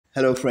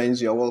Hello, friends,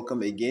 you're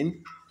welcome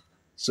again.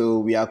 So,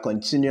 we are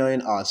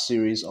continuing our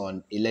series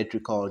on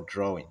electrical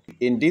drawing.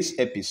 In this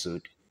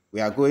episode,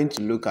 we are going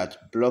to look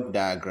at block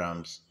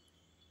diagrams,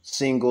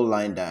 single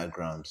line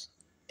diagrams,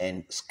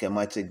 and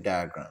schematic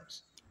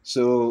diagrams.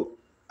 So,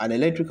 an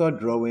electrical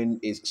drawing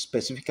is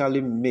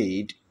specifically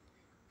made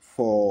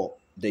for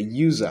the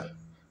user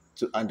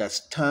to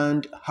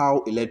understand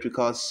how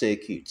electrical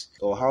circuits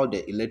or how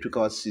the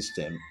electrical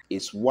system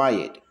is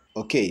wired.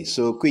 Okay,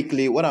 so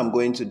quickly, what I'm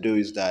going to do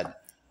is that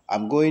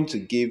I'm going to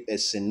give a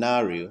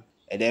scenario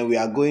and then we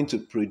are going to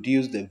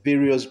produce the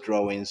various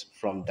drawings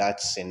from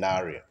that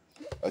scenario.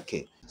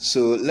 Okay,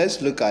 so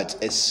let's look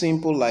at a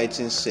simple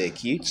lighting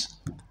circuit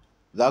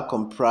that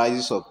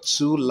comprises of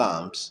two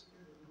lamps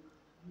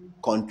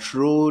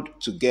controlled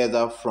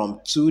together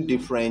from two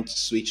different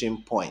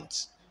switching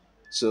points.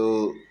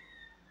 So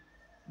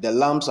the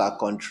lamps are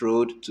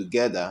controlled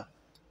together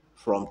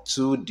from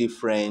two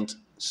different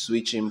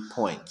switching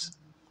points,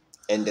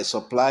 and the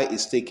supply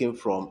is taken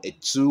from a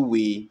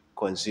two-way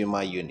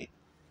consumer unit.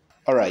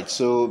 All right,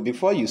 so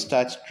before you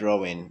start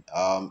drawing,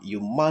 you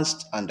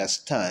must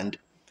understand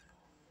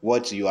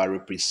what you are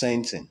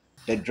representing.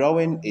 The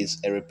drawing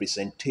is a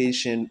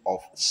representation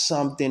of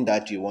something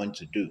that you want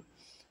to do.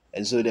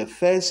 And so the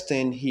first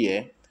thing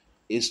here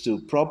is to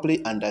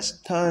properly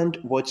understand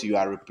what you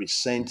are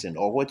representing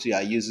or what you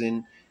are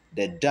using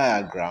the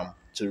diagram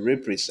to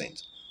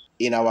represent.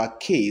 In our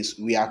case,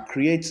 we are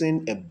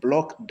creating a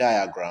block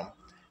diagram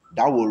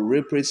that will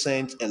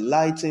represent a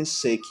lighting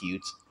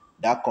circuit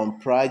that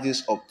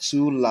comprises of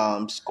two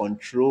lamps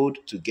controlled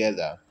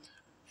together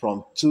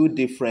from two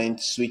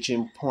different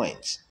switching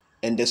points.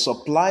 And the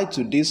supply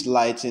to this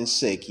lighting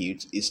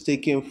circuit is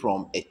taken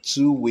from a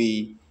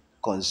two-way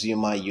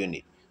consumer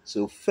unit.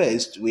 So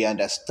first, we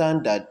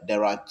understand that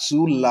there are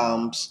two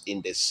lamps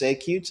in the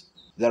circuit.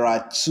 There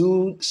are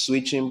two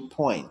switching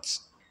points.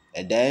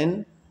 And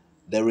then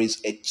there is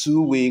a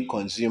two-way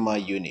consumer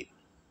unit.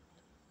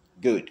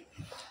 Good.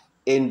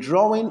 In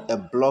drawing a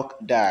block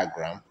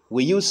diagram,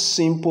 we use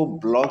simple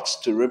blocks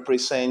to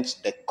represent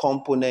the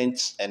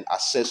components and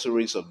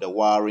accessories of the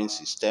wiring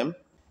system,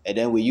 and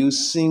then we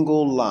use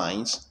single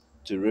lines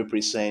to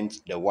represent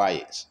the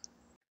wires.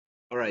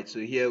 All right, so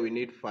here we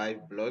need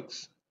 5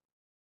 blocks.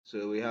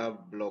 So we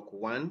have block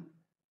 1.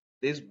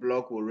 This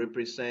block will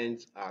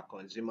represent our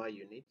consumer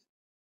unit.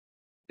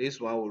 This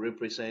one will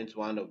represent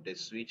one of the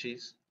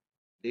switches.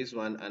 This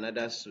one,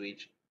 another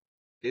switch.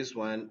 This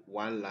one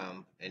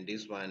lamp, and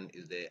this one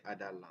is the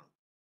other lamp.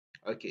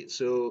 Okay,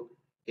 so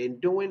in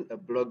doing a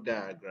block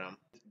diagram,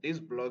 these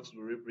blocks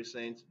will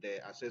represent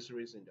the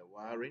accessories in the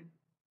wiring,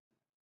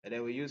 and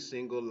then we use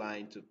single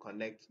line to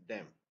connect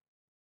them.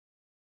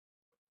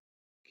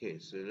 Okay,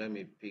 so let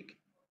me pick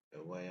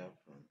a wire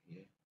from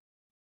here.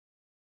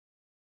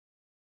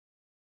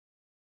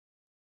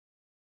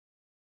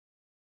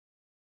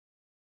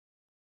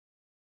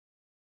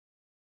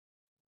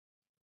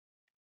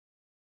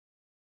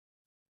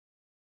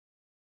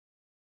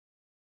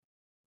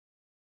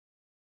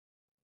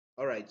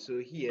 All right, so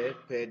here,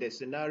 per the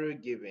scenario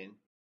given,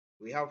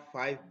 we have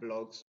 5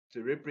 blocks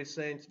to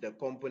represent the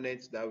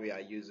components that we are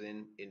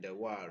using in the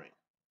wiring.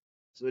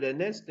 So the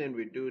next thing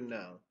we do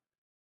now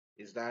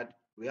is that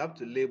we have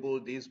to label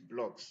these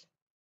blocks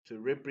to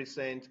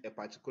represent a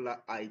particular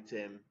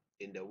item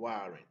in the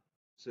wiring.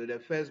 So the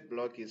first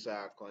block is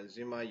our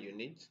consumer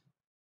unit.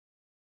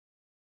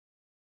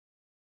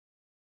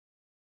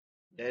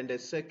 Then the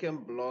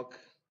second block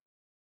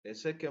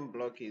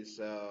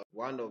is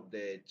one of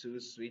the two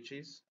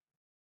switches.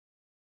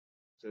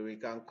 So we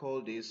can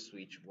call this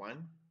switch 1.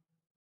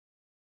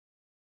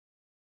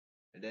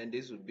 And then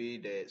this would be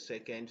the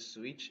second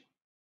switch,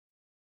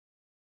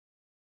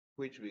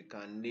 which we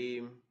can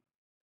name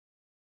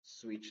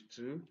switch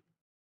 2.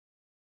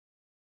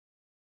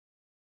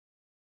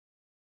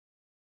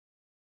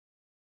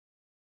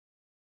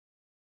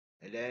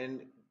 And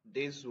then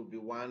this will be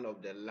one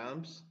of the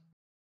lamps,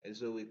 and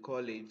so we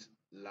call it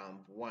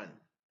lamp 1.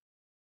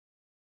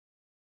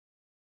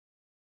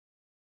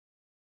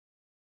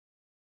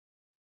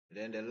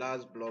 Then the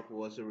last block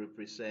will also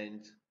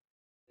represent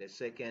the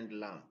second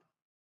lamp,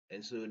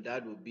 and so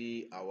that will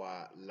be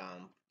our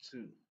lamp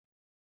 2.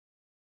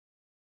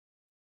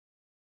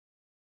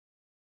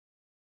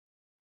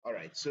 All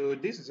right, so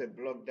this is a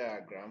block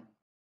diagram,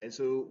 and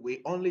so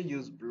we only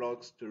use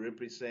blocks to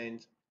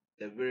represent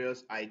the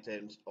various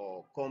items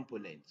or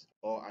components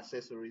or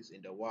accessories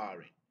in the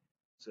wiring.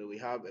 So we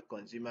have a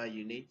consumer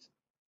unit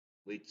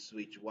with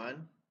switch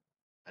 1,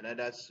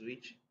 another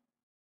switch,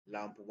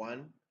 lamp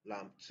 1,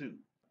 lamp 2.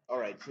 All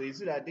right, so you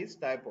see that this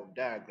type of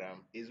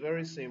diagram is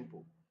very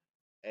simple,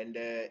 and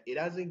it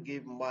doesn't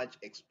give much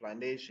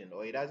explanation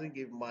or it doesn't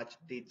give much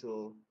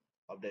detail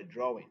of the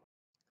drawing.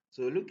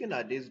 So looking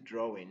at this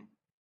drawing,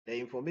 the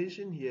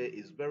information here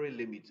is very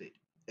limited.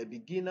 A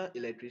beginner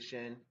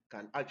electrician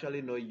can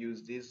actually not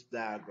use this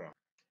diagram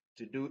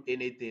to do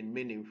anything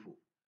meaningful.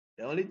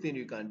 The only thing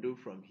you can do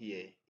from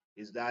here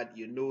is that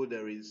you know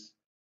there is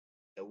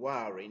a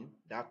wiring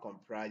that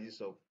comprises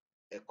of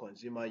a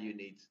consumer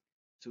unit,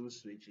 two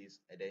switches,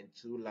 and then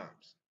two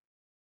lamps.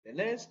 The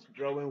next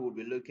drawing we'll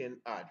be looking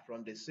at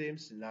from the same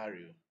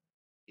scenario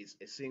is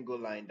a single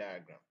line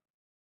diagram.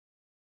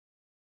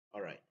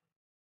 All right.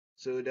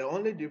 So the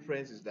only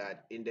difference is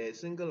that in the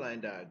single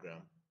line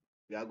diagram,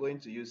 we are going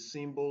to use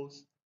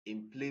symbols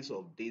in place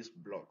of these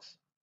blocks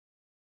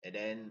and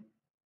then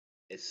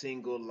a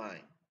single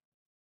line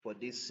for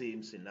this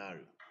same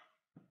scenario.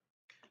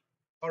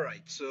 All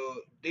right, so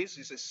this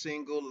is a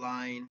single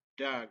line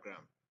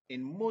diagram.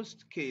 In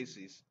most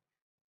cases,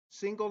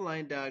 single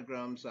line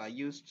diagrams are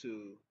used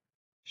to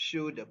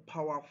show the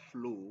power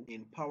flow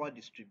in power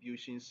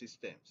distribution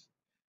systems.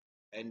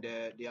 And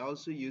they are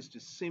also used to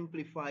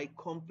simplify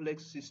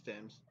complex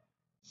systems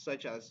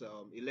such as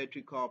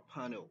electrical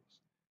panels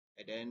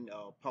and then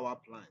power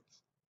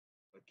plants.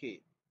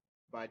 Okay,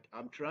 but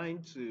I'm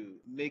trying to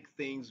make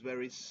things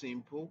very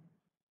simple,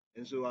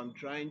 and so I'm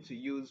trying to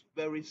use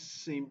very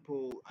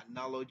simple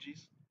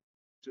analogies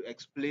to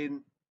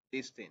explain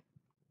this thing.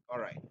 All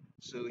right,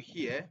 so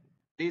here,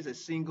 there's a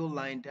single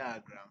line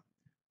diagram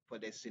for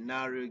the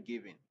scenario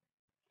given.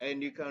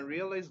 And you can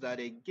realize that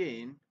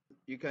again,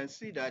 you can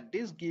see that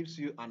this gives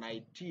you an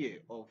idea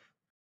of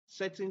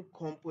certain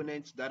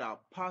components that are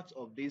part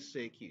of this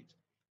circuit,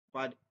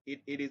 but it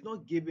is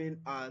not giving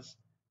us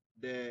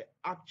the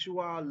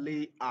actual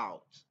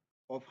layout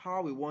of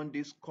how we want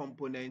these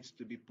components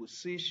to be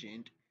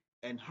positioned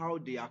and how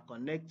they are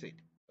connected.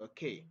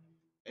 Okay,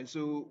 and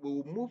so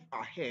we'll move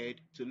ahead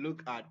to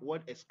look at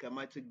what a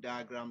schematic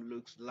diagram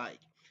looks like.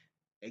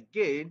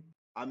 Again,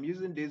 I'm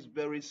using this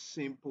very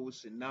simple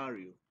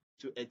scenario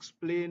to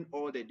explain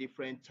all the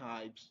different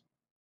types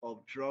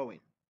of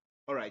drawing.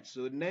 All right,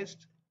 so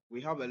next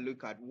we have a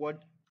look at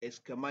what a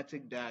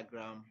schematic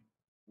diagram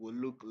will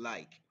look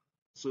like.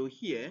 So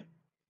here,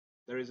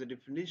 there is a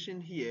definition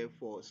here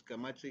for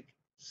schematic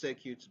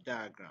circuit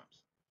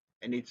diagrams.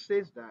 And it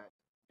says that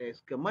a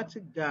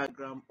schematic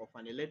diagram of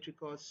an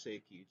electrical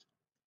circuit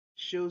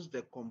shows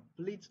the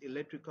complete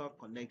electrical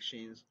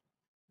connections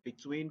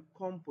between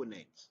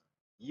components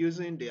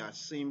using their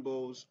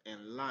symbols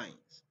and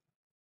lines.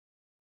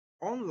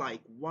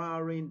 Unlike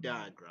wiring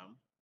diagram,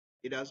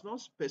 it does not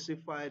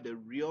specify the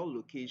real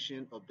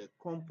location of the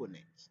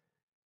components,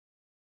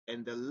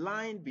 and the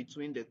line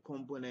between the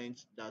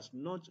components does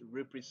not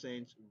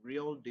represent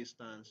real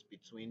distance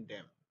between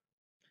them.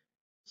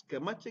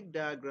 Schematic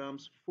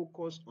diagrams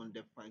focus on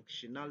the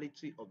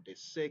functionality of the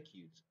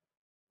circuit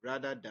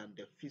rather than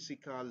the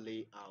physical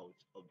layout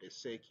of the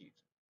circuit.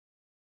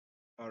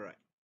 All right.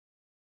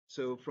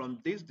 So from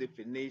this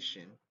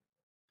definition,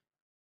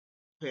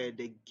 per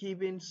the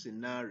given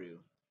scenario,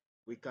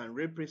 we can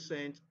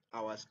represent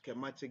our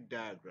schematic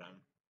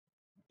diagram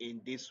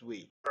in this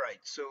way. All right,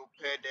 so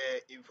per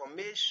the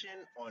information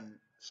on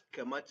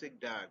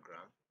schematic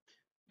diagram,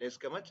 the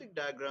schematic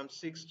diagram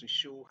seeks to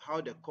show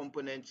how the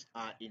components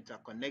are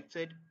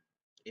interconnected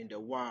in the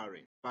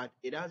wiring, but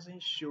it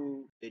doesn't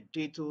show the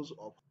details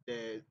of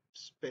the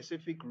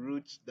specific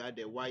routes that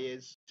the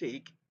wires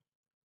take,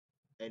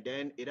 and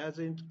then it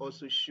doesn't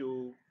also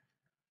show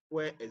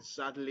where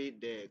exactly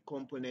the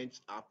components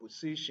are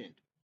positioned.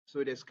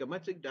 So the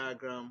schematic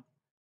diagram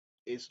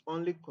is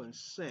only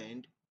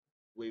concerned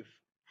with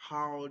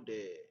how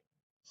the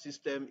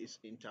system is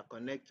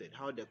interconnected,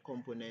 how the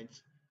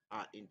components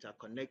are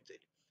interconnected.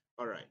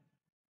 All right.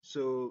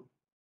 So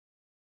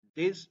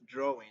this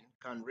drawing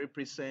can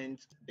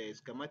represent the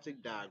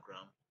schematic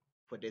diagram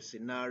for the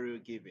scenario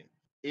given.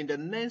 In the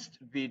next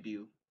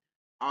video,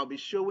 I'll be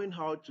showing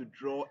how to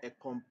draw a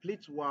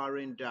complete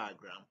wiring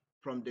diagram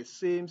from the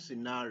same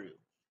scenario.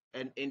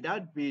 And in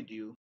that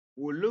video,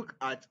 we'll look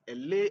at a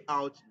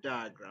layout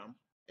diagram,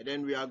 and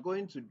then we are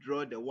going to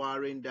draw the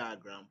wiring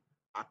diagram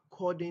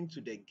according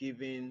to the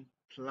given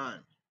plan.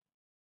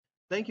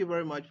 Thank you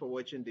very much for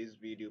watching this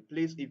video.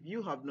 Please, if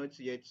you have not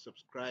yet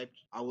subscribed,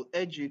 I will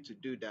urge you to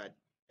do that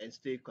and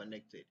stay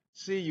connected.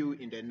 See you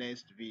in the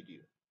next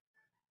video.